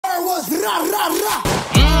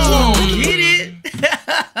Get it?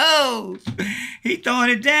 Oh, he throwing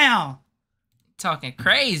it down. Talking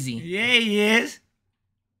crazy. Yeah, he is.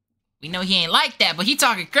 We know he ain't like that, but he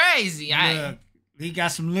talking crazy. Look, he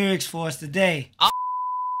got some lyrics for us today. I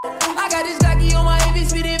got this Laka on my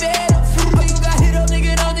ABC bed. Oh, you got hit up,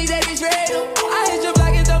 nigga, don't think that it's real. I hit your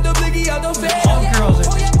block and dump the blicky out the fed. All girls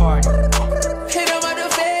at this party. Hit him out the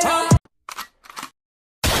fed.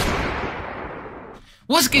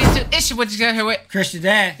 What's good? It's your what you got here with Christian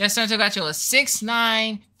Dad. That's something got you a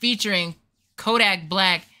 6ix9ine featuring Kodak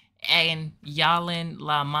Black and Yailin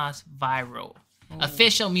Lama's viral.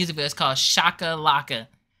 Official music video is called Shaka Laka.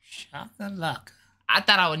 Shaka Laka. I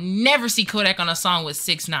thought I would never see Kodak on a song with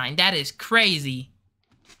 6ix9ine. That is crazy.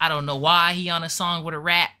 I don't know why he on a song with a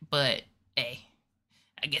rap, but hey,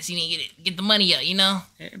 I guess he need to get the money up, you know?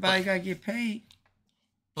 Everybody gotta get paid.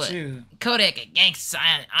 But Shoot. Kodak a gangster,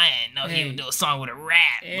 I didn't know he would do a song with a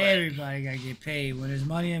rap. Everybody gotta get paid. When there's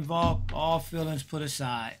money involved, all feelings put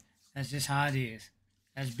aside. That's just how it is.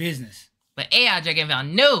 That's business. But AI Dragon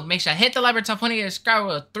found new. Make sure I hit the like button, top 20 subscriber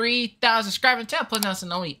with 3,000 subscribers. Tell putting out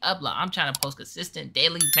some only upload. I'm trying to post consistent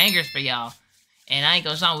daily bangers for y'all. And I ain't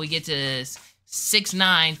gonna stop when we get to this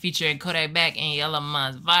 6ix9ine featuring Kodak Black and Yailin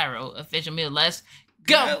Lama's viral official music. Let's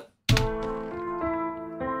go.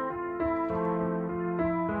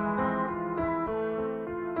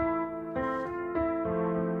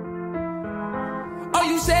 Oh,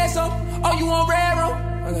 you said so? Oh, you on railroad?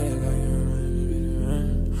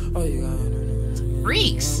 Oh, you got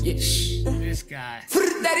Freaks. This guy.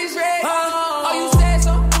 that is red. Oh, you said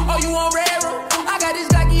so? Oh, you on railroad? I got this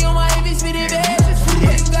Laka on my ABC bed. Oh,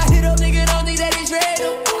 you got hit up, nigga, don't think that it's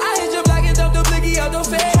real. I hit your block and dump the blicky out the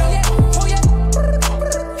fed. Oh, yeah.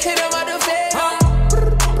 Hit him out the fed.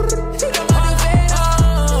 Hit him out the fed.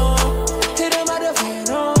 Hit him out the fed.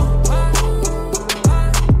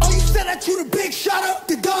 Oh, you said that you the big shotter,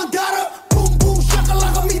 the Don Dada. Boom, boom, shaka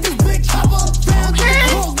laka, meet this big chopper.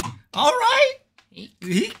 All right.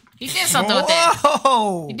 He did something with that.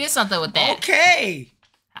 Whoa. He did something with that. Okay.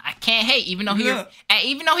 I can't hate, even though he a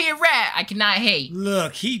rap. I cannot hate.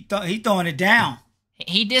 Look, he throwing it down.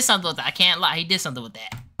 He did something with that. I can't lie. He did something with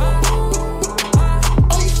that.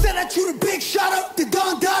 Oh, you said that you the big shotter, the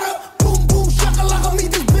Don Dada. Boom, boom, shaka laka,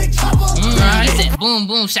 meet this big chopper. He said, boom,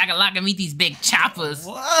 boom, shaka laka, meet these big choppers.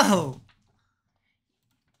 Whoa.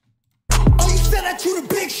 Oh, you said that you the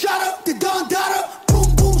big shotter, the Don Dada.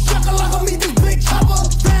 Boom, boom, shaka laka, meet this big chopper.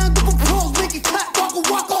 Round up a pros, make it clap, waka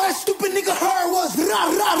waka. All that stupid nigga heard was rah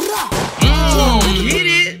rah rah. Get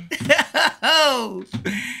it? Oh,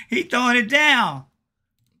 he throwing it down.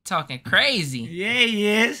 Talking crazy. Yeah, he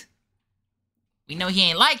is. We know he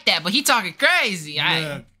ain't like that, but he talking crazy.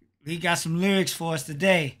 Look, he got some lyrics for us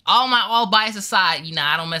today. All bias aside, you know,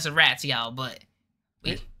 I don't mess with rats, y'all, but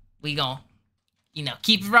we gon', you know,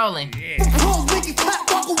 keep it rolling. Yeah. Pros, make it clap,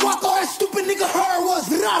 waka waka. All that stupid nigga heard was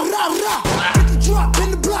rah rah rah. Get the drop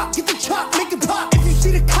in the block, get the chop, make it pop. If you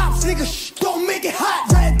see the cops, nigga, shh, don't make it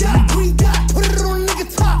hot. Red dot, green dot, put it on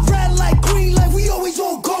nigga top. Red light, green light, we always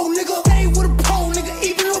on go, nigga. Stay with a pole, nigga,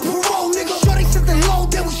 even on parole, nigga. Shorty set the low,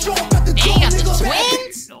 they was showing up the door, He got the nigga.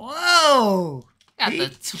 twins? Whoa. Got the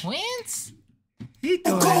twins? He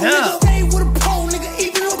Go, throwing it nigga, up. stay with a pole, nigga,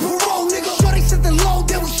 even on parole, nigga. Shorty set the low,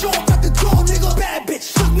 they was showing up the door, nigga. Bad bitch,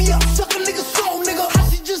 suck me up, suck a nigga soul, nigga. How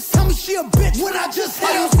she just tell me she a bitch when I just hit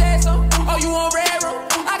Oh, her? you said so? Oh, you on railroad?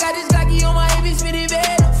 I got this Laka on my ABC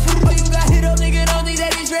bed. Oh, you got hit up, nigga, don't think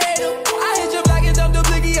that it's real. I hit your block and dump the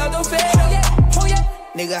blicky out the fed. Oh, yeah.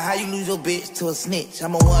 Nigga, how you lose your bitch to a snitch?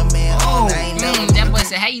 I'm a one man. I ain't never. That boy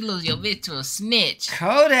said, how you lose your bitch to a snitch?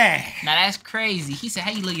 Kodak. Now that's crazy. He said,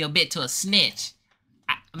 how you lose your bitch to a snitch?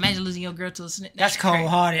 Imagine losing your girl to a snitch. That's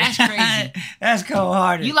cold-hearted. That's crazy. That's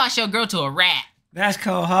cold-hearted. You lost your girl to a rat. That's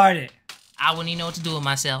cold-hearted. I wouldn't even know what to do with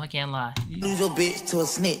myself. I can't lie. Lose your bitch to a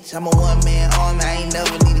snitch. I'm a one man army. I ain't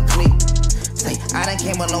never need a click. Say, I done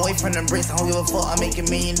came a long way from the bricks. I don't give a fuck. I'm making $1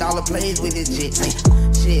 million plays with this shit. Say,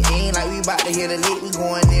 shit ain't like we about to hit a lick. We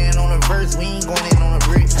going in on a verse. We ain't going in on a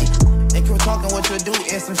brick. Say, they keep talking what you do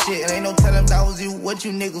and some shit. And ain't no telling that was you. What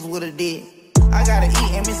you niggas would've did. I gotta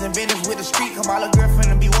eat and missing business with the street. Come all a girlfriend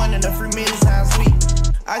and be one in the free million sound sweet.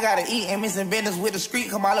 I gotta eat and missing business with the street.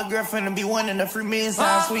 Come all a girlfriend and be one in the free million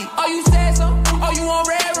sound sweet. Oh, you said so? Oh, you on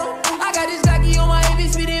railroad? I got this Laka on my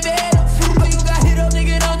ABC bed. Oh, you got hit up,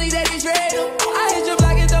 nigga, don't think that it's real. I hit your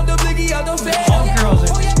block and dump the blicky out the fed. All girls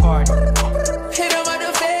at this party. Hit him out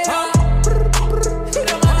the fed. Hit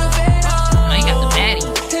him out the fed. Oh, you got the baddie.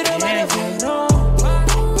 Hit him out the fed.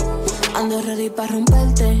 Ando ready pa'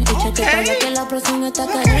 romperte. Échate para que la presión está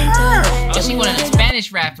caliente. Oh, she one of the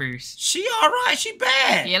Spanish rappers. She all right. She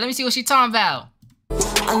bad. Yeah, let me see what she talking about.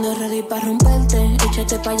 Ando ready para romperte.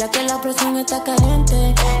 Échate pa' allá que la presión está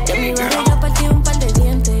caliente. De mi barrio ya partí un par de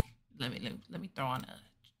dientes. Let me throw on the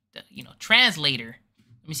translator.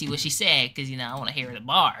 Let me see what she said, because, I want to hear the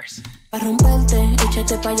bars. Para romperte,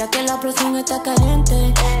 échate pa' allá que la presión está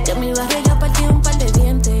caliente. De mi barrio ya partí un par de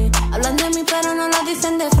dientes. Hablan de mí pero no lo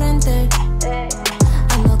dicen de frente.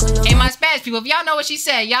 Hey, my Spanish people, if y'all know what she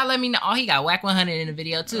said, y'all let me know. Oh, he got Whack 100 in the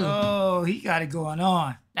video, too. Oh, he got it going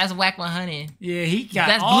on. That's Whack 100. Yeah, he got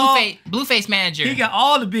That's Blueface Manager. He got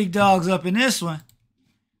all the big dogs up in this one.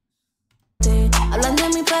 Hablan de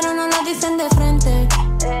mí pero no lo dicen de frente.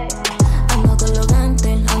 Ando con los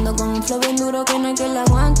gantes, ando con un flow bien duro que no hay que le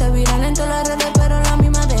aguante. Viral en todas las redes pero la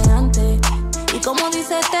misma de antes. Y como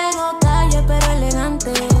dice tengo calle pero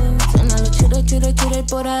elegante. Suena los chure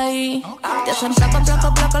por ahí. Te hacen placa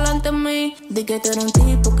delante de mí. Di que tú eres un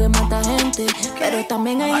tipo que mata gente. Pero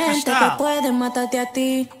también hay gente que puede matarte a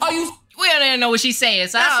ti. We don't even know what she's saying.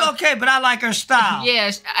 So That's okay, but I like her style.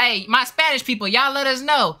 Yeah, hey, my Spanish people, y'all let us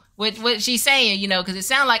know what she's saying, because it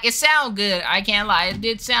sound good. I can't lie, it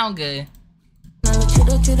did sound good.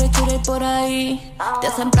 Chure por ahí. Te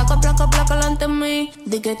hacen placa delante de mí.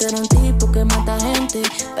 Di que tú eres un tipo que mata gente.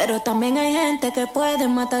 Pero también hay gente que puede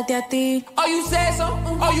matarte a ti. Oh, you said so?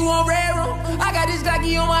 Oh, you on rare? I got this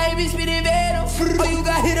Glocky on my heavy spinning venom. Oh, you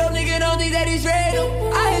got hit up, nigga, don't think that it's real.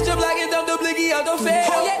 I hit your block and dump the blicky out the fed.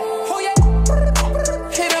 Oh, yeah.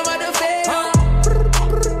 Hit him out the fed.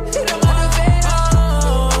 Hit him out the fed.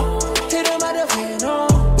 Hit him out the fed.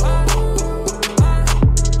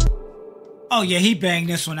 Oh, yeah, he banged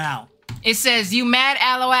this one out. It says, you mad,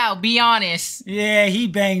 LOL, be honest. Yeah, he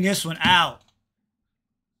banged this one out.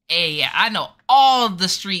 Hey, yeah, I know all the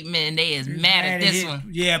street men, they is mad at this one.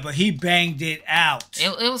 Yeah, but he banged it out.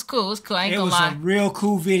 It was cool, I ain't gonna lie. It was a real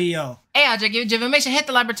cool video. Hey, I'll give it, make sure to hit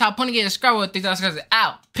the like button, top, put it, subscribe with 3,000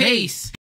 out. Peace.